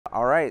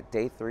All right,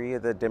 day 3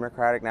 of the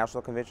Democratic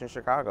National Convention in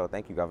Chicago.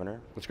 Thank you,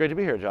 Governor. It's great to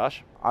be here,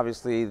 Josh.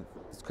 Obviously,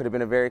 this could have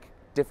been a very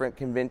different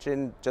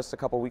convention just a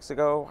couple weeks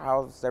ago.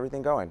 How's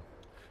everything going?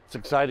 It's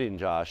exciting,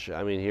 Josh.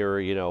 I mean, here,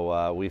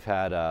 we've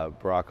had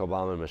Barack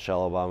Obama and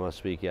Michelle Obama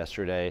speak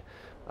yesterday.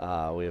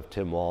 We have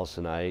Tim Walz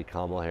tonight,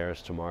 Kamala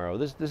Harris tomorrow.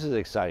 This is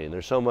exciting.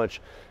 There's so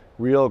much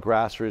real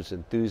grassroots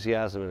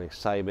enthusiasm and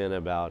excitement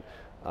about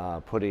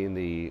putting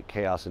the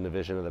chaos and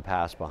division of the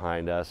past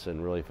behind us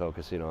and really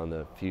focusing on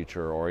the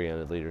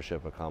future-oriented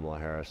leadership of Kamala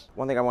Harris.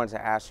 One thing I wanted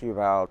to ask you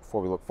about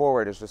before we look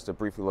forward is just to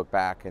briefly look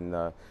back.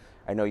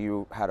 I know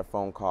you had a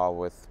phone call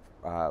with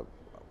a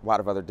lot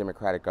of other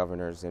Democratic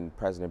governors and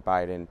President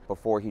Biden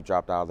before he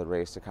dropped out of the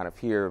race to kind of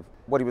hear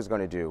what he was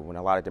going to do when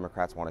a lot of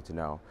Democrats wanted to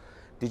know.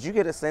 Did you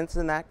get a sense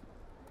in that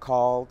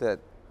call that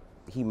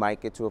he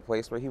might get to a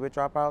place where he would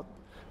drop out?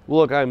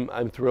 Well, look,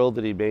 I'm thrilled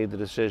that he made the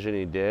decision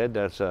he did.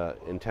 That's an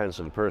intense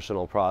and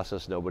personal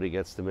process. Nobody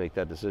gets to make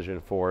that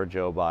decision for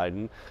Joe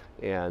Biden.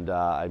 And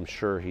I'm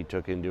sure he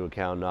took into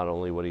account not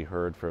only what he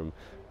heard from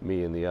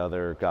me and the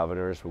other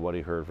governors, but what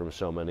he heard from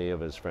so many of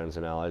his friends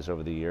and allies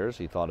over the years.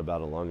 He thought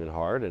about it long and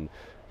hard, and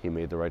he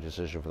made the right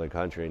decision for the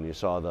country. And you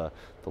saw the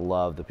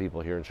love the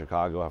people here in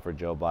Chicago have for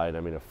Joe Biden.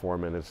 I mean, a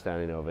 4-minute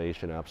standing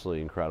ovation,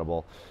 absolutely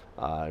incredible,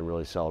 and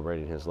really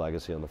celebrating his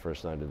legacy on the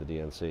first night of the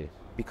DNC.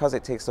 Because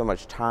it takes so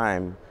much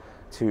time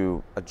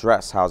to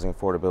address housing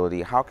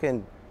affordability, how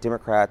can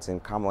Democrats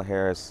and Kamala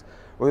Harris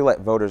really let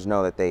voters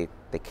know that they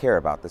care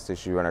about this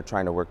issue and are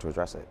trying to work to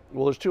address it?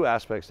 Well, there's two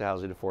aspects to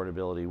housing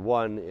affordability.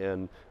 One,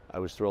 and I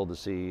was thrilled to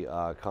see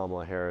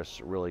Kamala Harris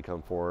really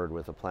come forward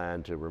with a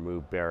plan to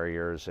remove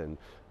barriers and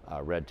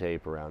red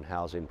tape around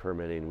housing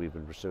permitting. We've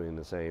been pursuing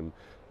the same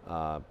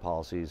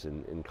policies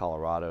in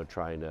Colorado,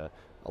 trying to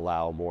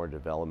allow more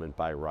development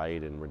by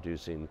right and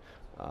reducing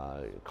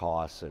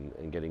costs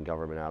and getting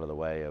government out of the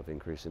way of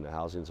increasing the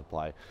housing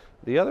supply.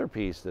 The other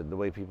piece, that the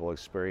way people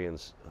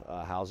experience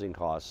housing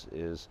costs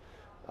is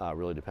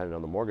really dependent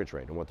on the mortgage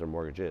rate and what their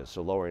mortgage is.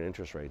 So lowering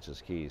interest rates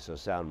is key. So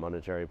sound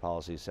monetary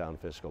policy, sound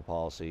fiscal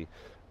policy.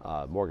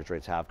 Mortgage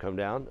rates have come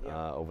down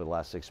over the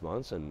last 6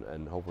 months,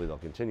 and hopefully they'll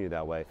continue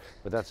that way.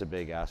 But that's a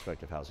big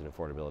aspect of housing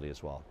affordability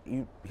as well.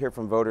 You hear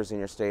from voters in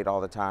your state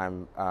all the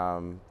time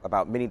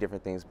about many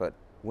different things, but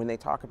when they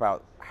talk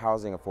about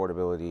housing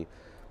affordability,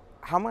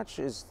 how much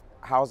is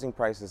housing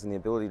prices and the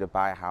ability to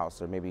buy a house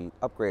or maybe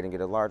upgrade and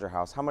get a larger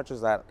house, how much is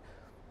that?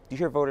 Do you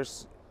hear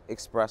voters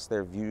express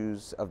their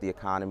views of the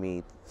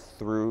economy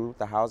through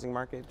the housing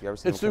market? Do you ever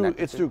see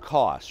it's through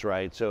costs,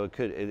 right? So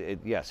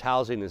yes,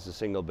 housing is the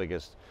single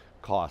biggest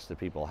cost that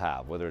people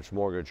have, whether it's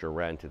mortgage or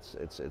rent.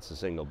 It's the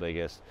single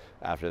biggest.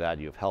 After that,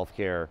 you have health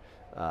care,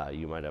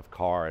 you might have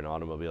car and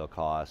automobile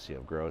costs, you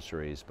have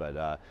groceries,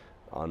 but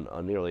on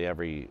nearly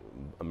every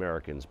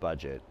American's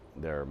budget,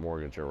 their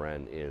mortgage or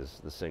rent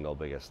is the single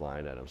biggest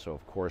line item. So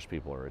of course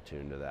people are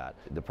attuned to that.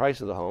 The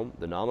price of the home,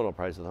 the nominal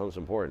price of the home is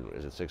important.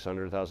 Is it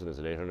 $600,000? Is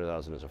it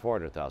 $800,000? Is it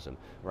 $400,000?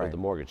 Right. But the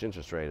mortgage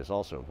interest rate is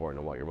also important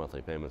on what your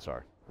monthly payments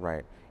are.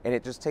 Right. And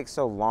it just takes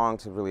so long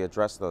to really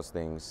address those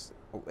things.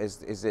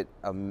 Is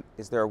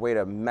there a way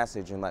to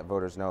message and let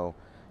voters know,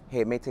 hey,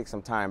 it may take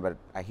some time, but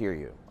I hear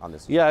you on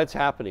this? Yeah, it's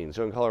happening.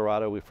 So in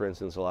Colorado, we, for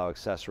instance, allow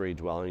accessory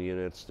dwelling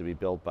units to be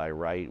built by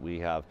right. We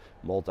have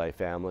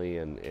multifamily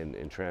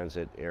in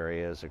transit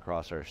areas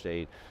across our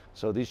state.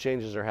 So these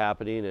changes are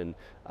happening, and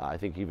I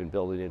think even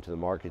building into the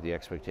market the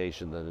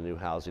expectation that the new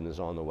housing is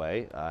on the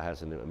way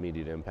has an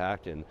immediate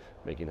impact in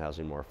making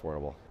housing more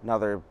affordable.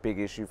 Another big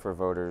issue for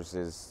voters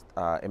is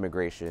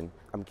immigration.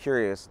 I'm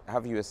curious,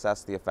 have you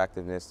assessed the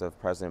effectiveness of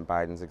President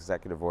Biden's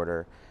executive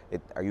order?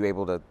 Are you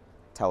able to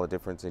tell a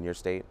difference in your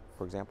state,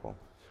 for example?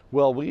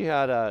 Well, we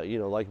had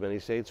like many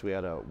states, we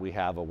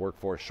have a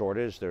workforce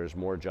shortage. There's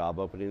more job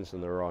openings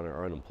than there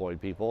are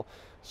unemployed people.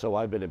 So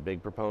I've been a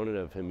big proponent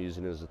of him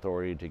using his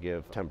authority to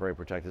give temporary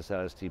protected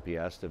status,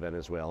 TPS, to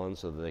Venezuelans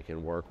so that they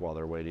can work while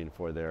they're waiting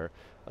for their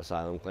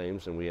asylum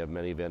claims. And we have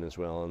many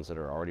Venezuelans that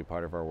are already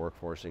part of our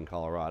workforce in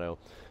Colorado,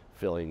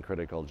 filling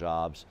critical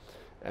jobs.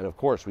 And of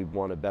course, we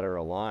want to better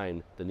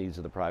align the needs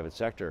of the private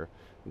sector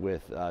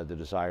with the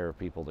desire of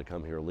people to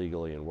come here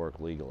legally and work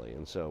legally.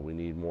 And so we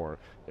need more,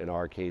 in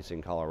our case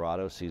in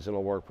Colorado,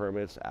 seasonal work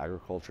permits,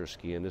 agriculture,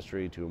 ski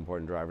industry, 2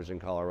 important drivers in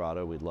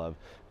Colorado. We'd love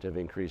to have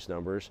increased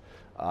numbers.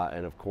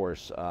 And of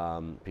course,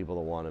 people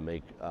that want to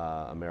make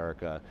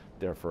America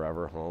their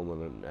forever home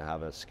and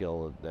have a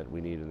skill that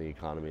we need in the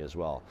economy as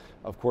well.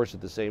 Of course,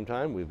 at the same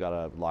time, we've got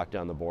to lock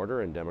down the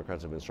border, and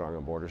Democrats have been strong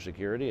on border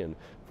security. And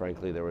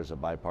frankly, there was a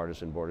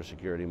bipartisan border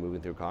security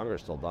moving through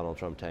Congress till Donald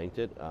Trump tanked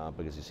it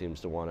because he seems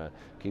to want to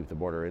keep the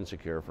border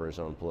insecure for his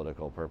own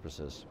political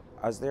purposes.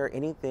 Is there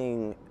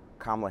anything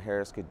Kamala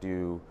Harris could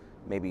do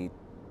maybe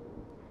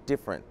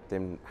different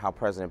than how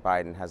President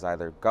Biden has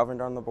either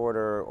governed on the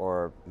border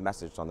or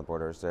messaged on the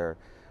border? Is there,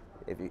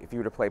 if you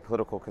were to play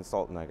political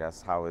consultant, I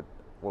guess,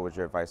 what would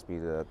your advice be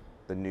to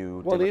the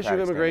new Well, the issue of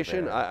Democratic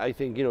immigration, standard there? I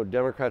think,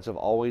 Democrats have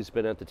always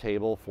been at the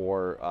table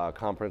for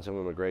comprehensive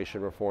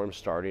immigration reform,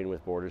 starting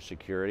with border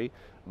security.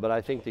 But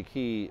I think the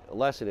key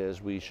lesson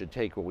is we should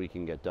take what we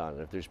can get done.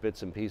 If there's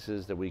bits and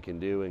pieces that we can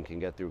do and can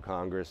get through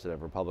Congress that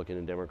have Republican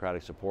and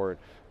Democratic support,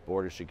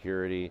 border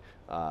security,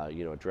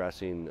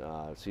 addressing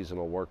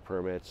seasonal work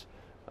permits,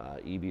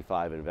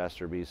 EB-5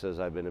 investor visas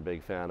I've been a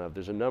big fan of.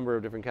 There's a number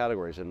of different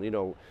categories.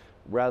 And,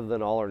 rather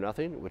than all or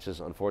nothing, which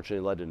has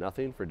unfortunately led to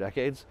nothing for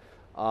decades,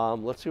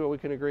 let's see what we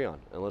can agree on.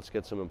 And let's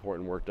get some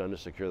important work done to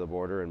secure the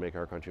border and make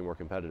our country more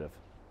competitive.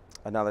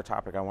 Another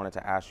topic I wanted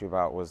to ask you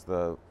about was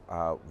the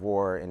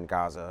war in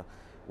Gaza.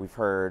 We've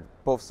heard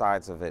both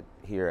sides of it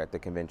here at the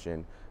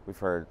convention. We've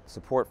heard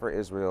support for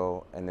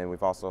Israel, and then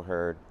we've also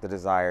heard the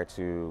desire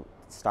to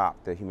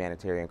stop the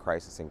humanitarian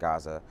crisis in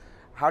Gaza.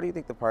 How do you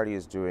think the party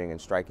is doing in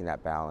striking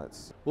that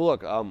balance? Well,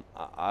 look,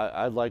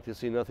 I'd like to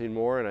see nothing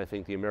more, and I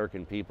think the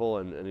American people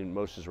and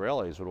most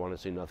Israelis would want to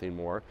see nothing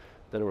more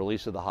than a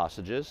release of the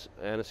hostages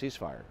and a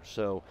ceasefire.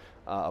 So,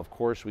 of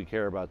course, we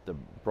care about the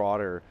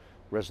broader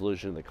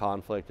resolution of the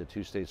conflict, a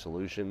two-state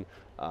solution,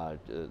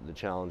 the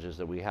challenges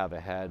that we have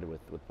ahead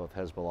with both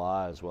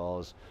Hezbollah as well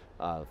as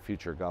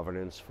future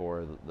governance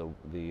for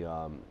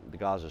the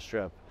Gaza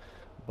Strip.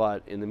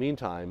 But in the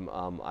meantime,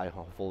 I'm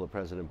hopeful that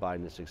President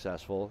Biden is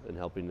successful in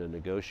helping to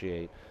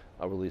negotiate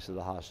a release of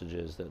the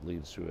hostages that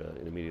leads to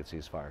an immediate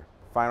ceasefire.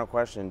 Final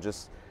question,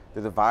 just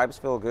do the vibes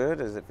feel good?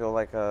 Does it feel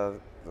like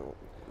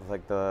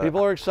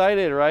People are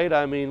excited, right?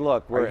 I mean,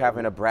 look, we're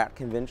having a brat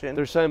convention.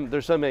 There's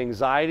some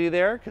anxiety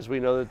there because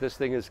we know that this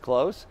thing is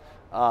close,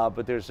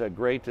 but there's a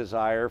great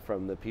desire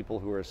from the people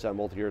who are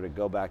assembled here to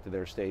go back to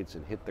their states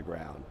and hit the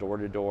ground, door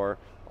to door,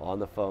 on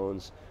the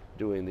phones,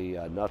 doing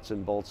the nuts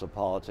and bolts of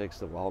politics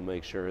that will help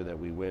make sure that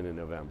we win in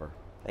November.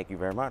 Thank you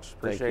very much.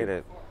 Appreciate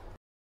it.